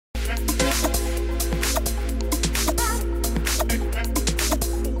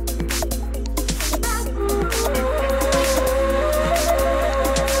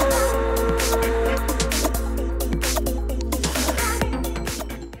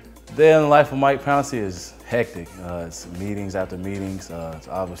Day in the life of Mike Pouncey is hectic. It's meetings after meetings. It's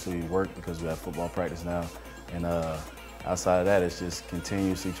obviously work because we have football practice now. And outside of that, it's just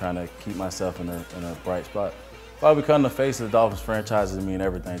continuously trying to keep myself in a bright spot. If I become the face of the Dolphins franchise, it means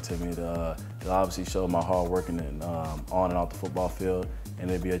everything to me. To obviously show my hard work on and off the football field, and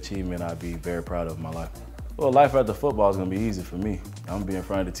it'd be an achievement I'd be very proud of in my life. Well, life after football is going to be easy for me. I'm going to be in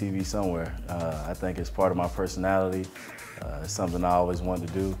front of the TV somewhere. I think it's part of my personality. It's something I always wanted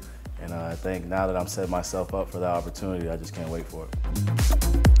to do. And I think now that I'm setting myself up for that opportunity, I just can't wait for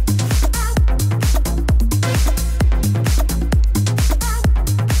it.